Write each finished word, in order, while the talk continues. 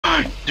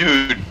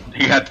Dude,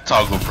 he had to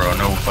toggle, bro.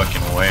 No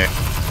fucking way.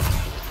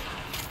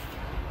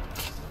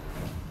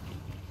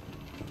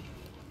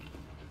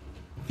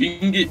 If you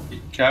can get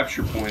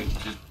capture point,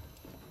 just...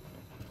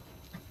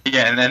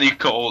 Yeah, and then you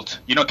can ult.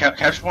 You know,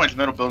 capture point's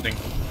middle building.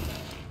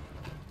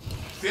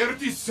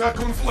 30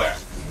 seconds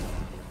left.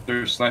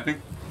 They're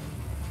sniping.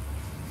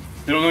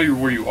 They don't know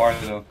where you are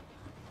though.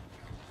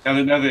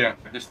 Now they are.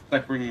 They're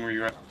sniping where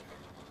you're at.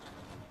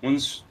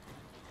 One's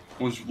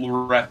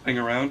wrapping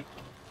around.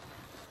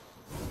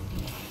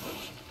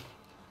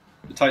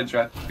 The Titan's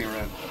wrapping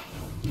around.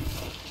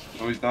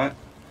 No, he's not.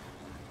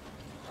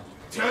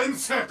 10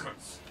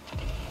 seconds.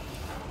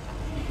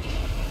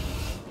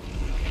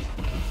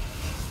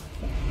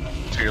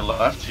 To your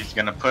left, he's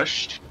gonna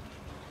push.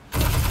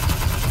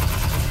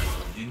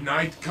 The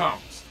night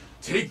comes.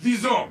 Take the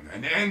zone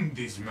and end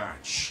this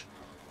match.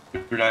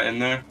 If you're not in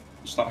there,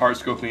 just not hard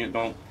scoping it.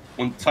 Don't.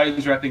 When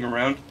Titan's wrapping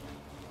around,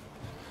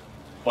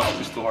 watch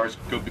is still hard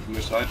scoping from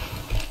this side.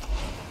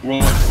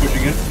 Warlock's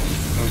pushing in.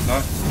 No, he's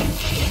not.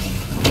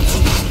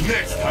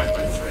 Next time,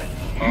 my friend.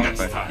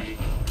 Next time.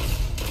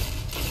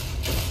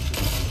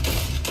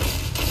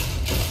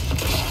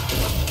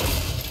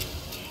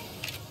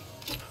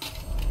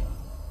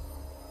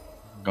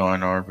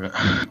 Going orbit.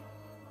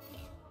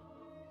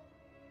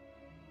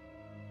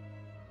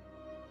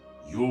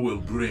 You will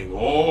bring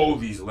all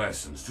these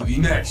lessons to the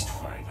next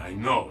fight, I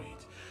know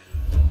it.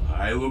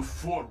 I look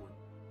forward.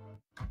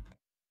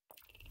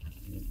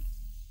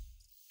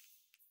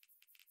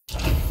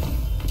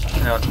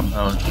 That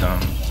was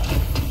dumb.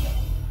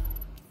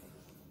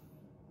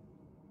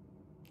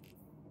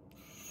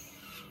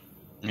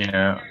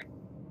 Yeah.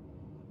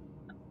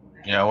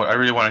 Yeah, I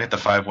really want to get the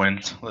 5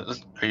 wins.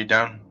 Are you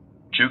down,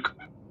 Juke?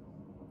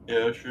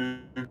 Yeah, sure.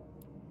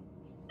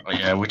 Oh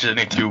yeah, we just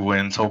need 2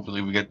 wins.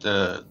 Hopefully we get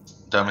the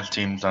dumbest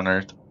teams on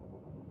earth.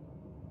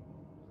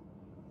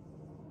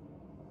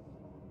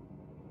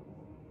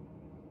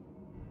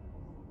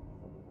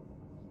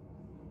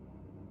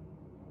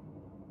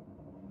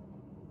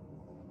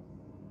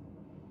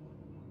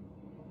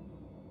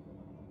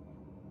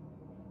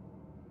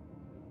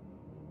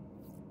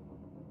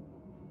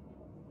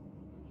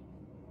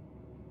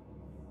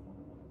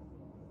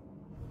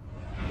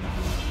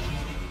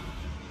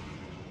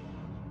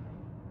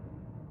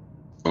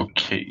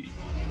 Okay.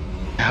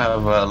 I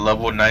have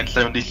level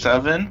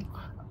 977.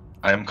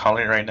 I am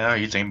calling it right now.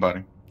 He's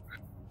aimbotting.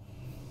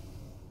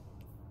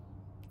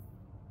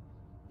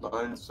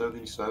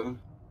 977.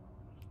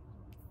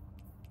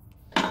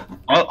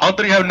 All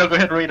 3 have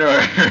no-go-hit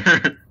radar.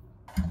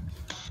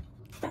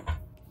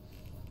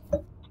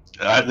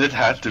 This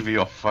has to be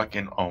a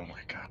fucking... Oh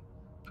my god.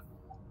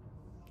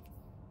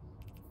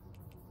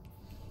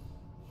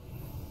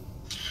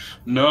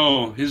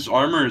 No, his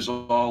armor is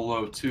all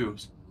low too.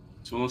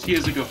 So unless he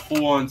has like a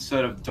full-on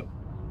set of...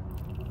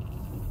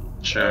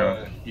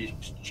 Sure. He's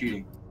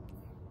cheating.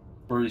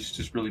 Or he's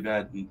just really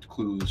bad and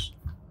clueless.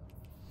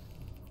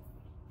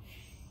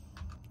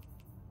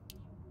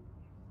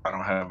 I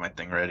don't have my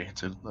thing ready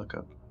to look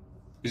up.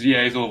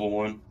 Yeah, he's a level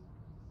 1.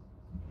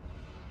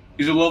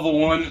 He's a level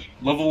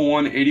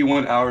 1,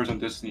 81 hours on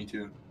Destiny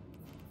 2.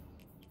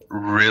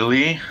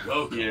 Really?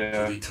 Welcome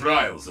Yeah. to the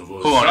trials of Who,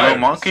 on Osiris. No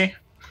Monkey?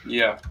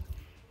 Yeah.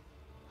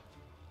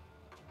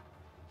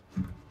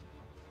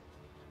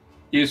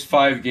 He has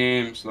 5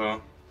 games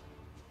though.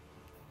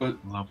 But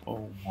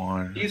Level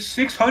 1. he's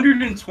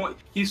 620.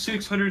 He's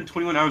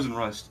 621 hours in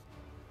Rust.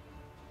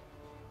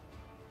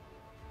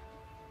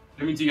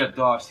 That means he got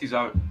DOSed. He's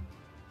out.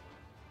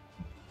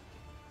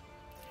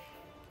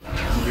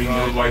 Bring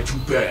your light to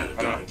bear,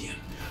 Guardian.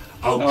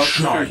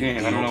 Outshine game.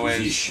 I the don't know why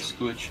opposition.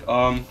 it's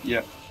glitch.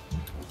 Yeah.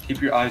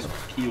 Keep your eyes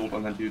peeled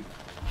on that dude.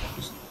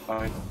 Just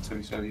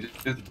 977.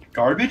 He's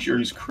garbage, or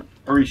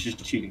he's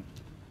just cheating.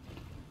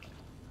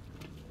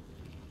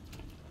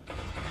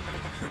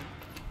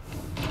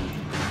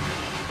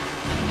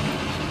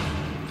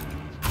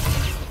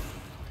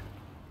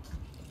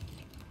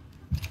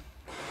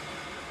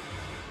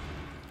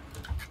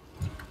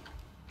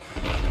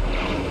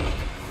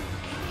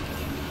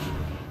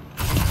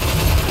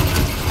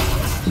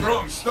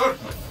 Strong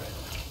start, my friend.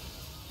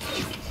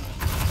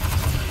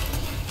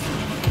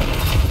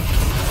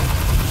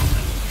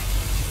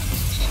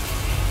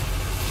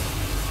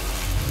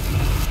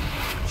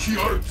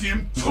 Your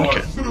team tore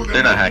Okay, through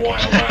they're not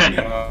hacking.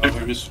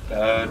 They're just The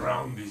bad.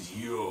 round is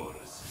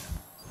yours.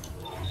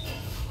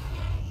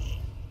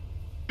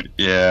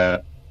 Yeah.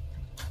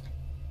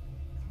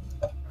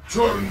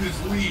 Turn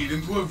this lead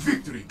into a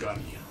victory,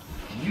 Guardian.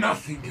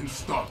 Nothing can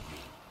stop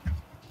you.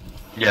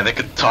 Yeah, they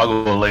could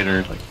toggle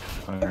later. Like,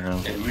 I don't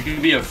know. Yeah, we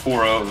could be at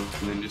 4-0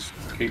 and then just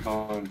kick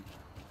on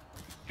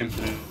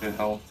infinite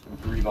health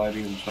and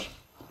reviving and stuff.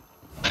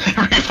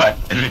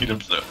 Reviving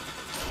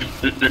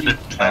himself. They're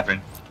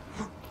sniping.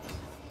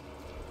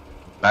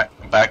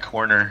 Back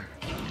corner.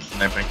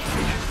 Sniping.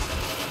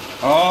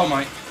 Oh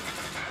my!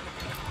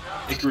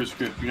 Icarus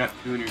script, you're not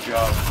doing your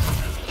job.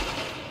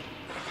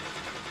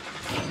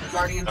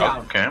 Guardian Oh, down.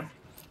 okay.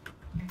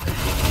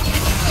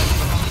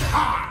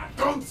 Ah,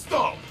 don't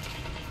stop.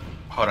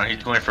 Hold on,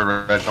 he's going for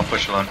red. Don't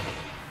push alone.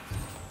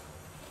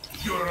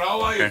 Your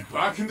ally is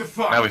back in the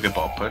fight. Now we could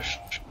ball push.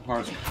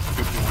 Hard's good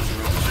for one to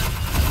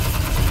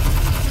resist.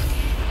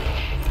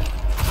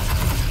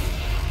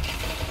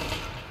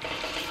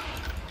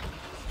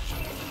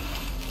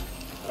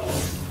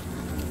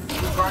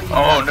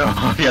 Oh no,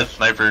 he has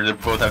sniper. They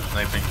both have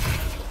sniping.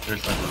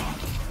 There's sniper.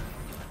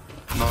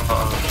 No.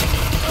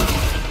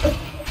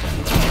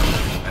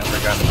 I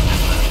forgot.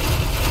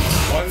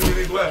 1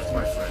 minute left,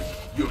 my friend.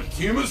 Your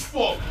team is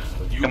full,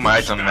 but you Got can my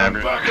eyes on stand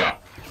Maverick. back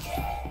up.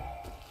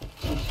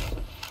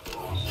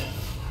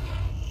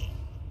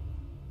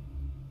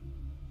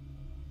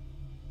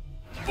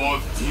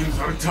 Both teams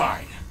are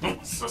tied.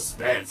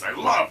 Suspense, I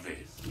love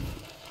this.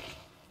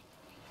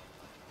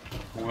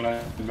 What I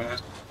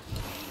advance?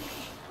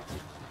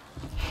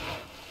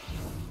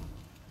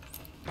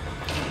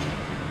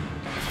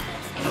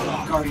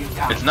 Guardian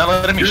down. It's not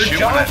letting me You're shoot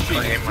when I joshing.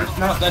 aim my.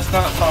 That's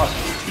not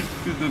possible. Shoot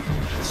through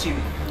the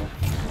ceiling.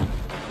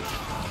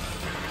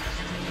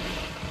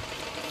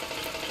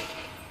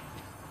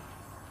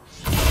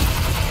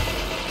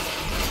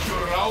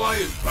 Your ally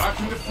is back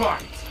in the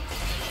fight.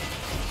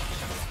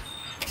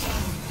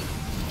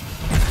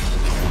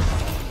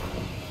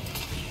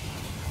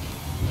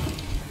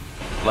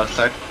 Left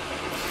side.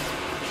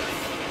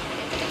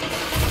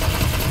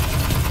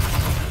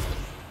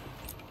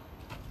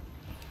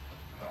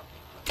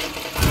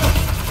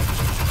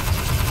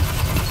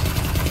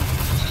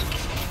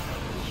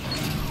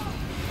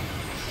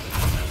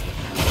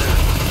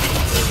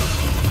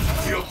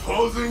 The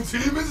opposing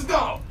team is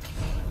down.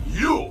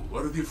 You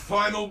are the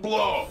final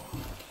blow.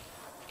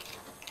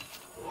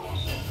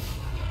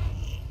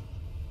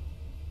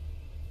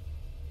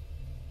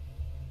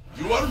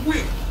 You are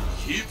winning.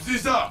 Keep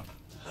this up.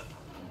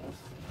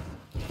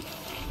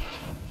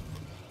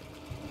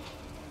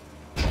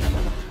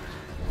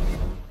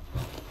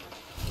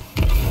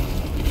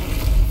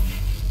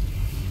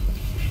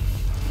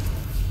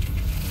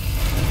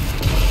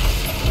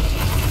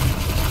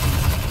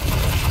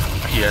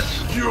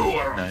 Yes. You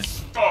are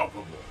Nice.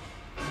 unstoppable.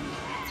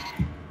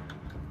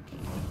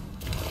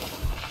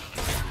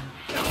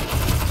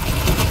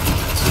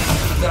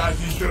 That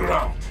is the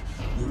round.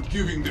 You're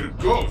giving their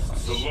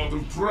ghosts a lot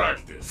of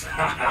practice.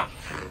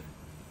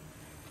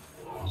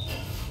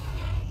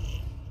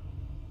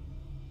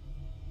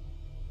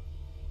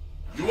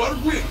 You are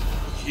winning.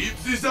 Keep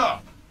this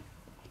up.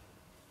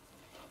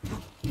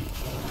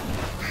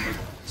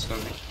 So,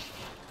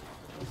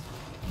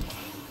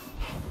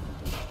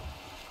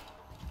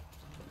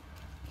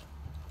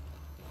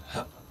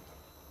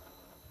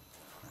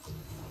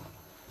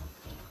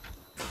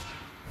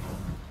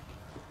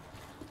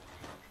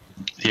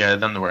 Yeah,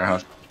 then the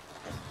warehouse.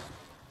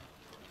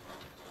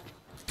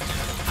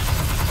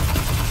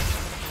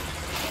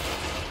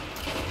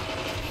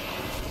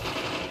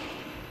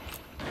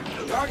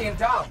 Guardian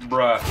down.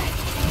 bruh.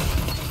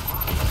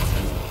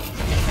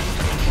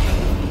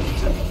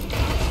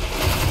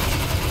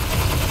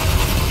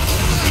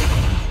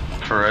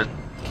 For it.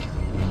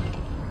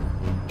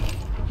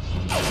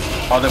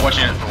 Oh, they're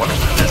watching it. Watching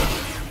it.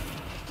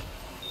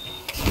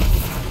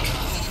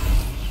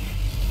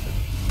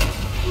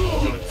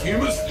 Your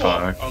team is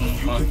full. Fuck.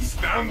 You can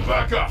stand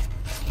back up.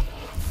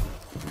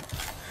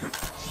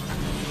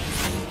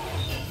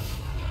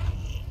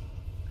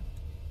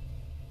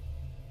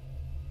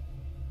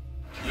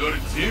 Your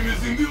team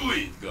is in the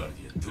lead,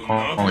 Guardian. Do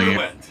not Only-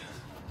 relent.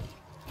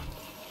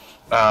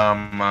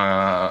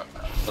 A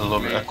little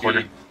bit, a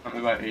quarter. I'm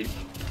about 80.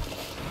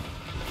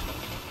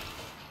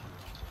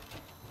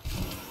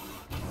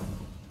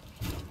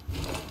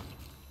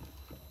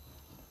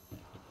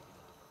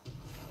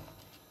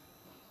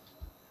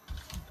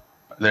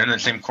 They're in the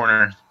same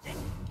corner.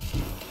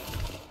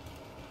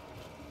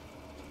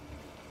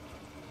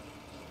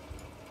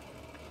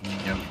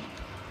 Yep.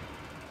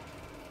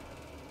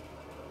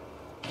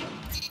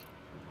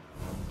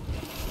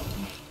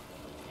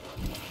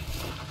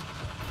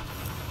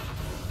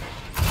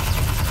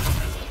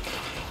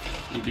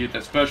 You need to get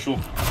that special.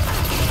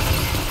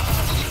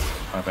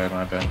 My bad,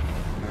 my bad.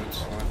 No, it's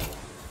fine.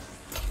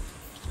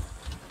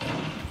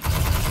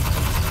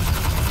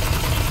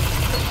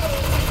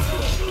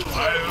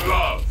 I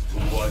love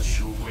to watch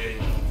you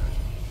win.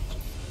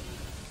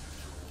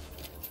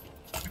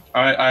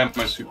 I have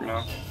my super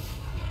now.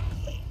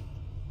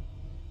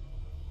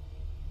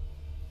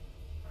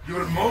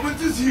 Your moment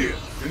is here.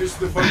 Finish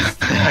the fight.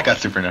 I got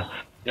super now.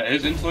 Yeah,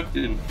 his intellect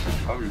and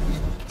recovery was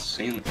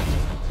insanely.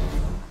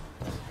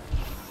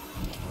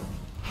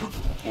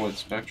 What,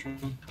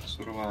 Spectrum?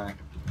 So do I.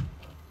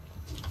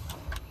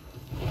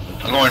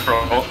 I'm going for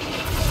a ult.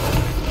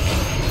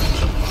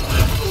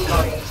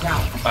 Guardian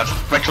down.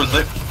 Spectral's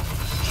lit.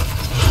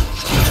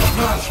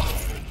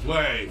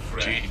 Play,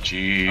 friend.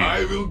 GG.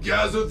 I will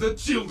gather the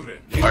children.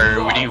 in Alright,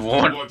 we love need to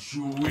one- watch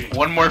you win.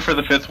 One more for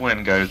the 5th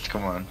win, guys.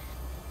 Come on.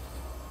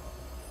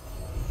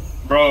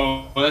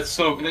 Bro, that's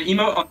so.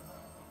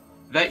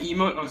 That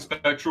emote on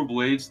Spectral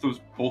Blades throws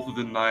both of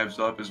the knives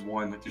up as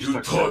one. That just You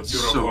like, taught that's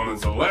your so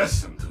opponents a cool.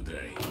 lesson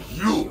today.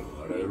 You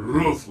are a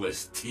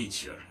ruthless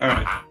teacher.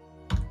 Alright.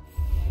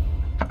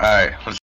 Alright, let's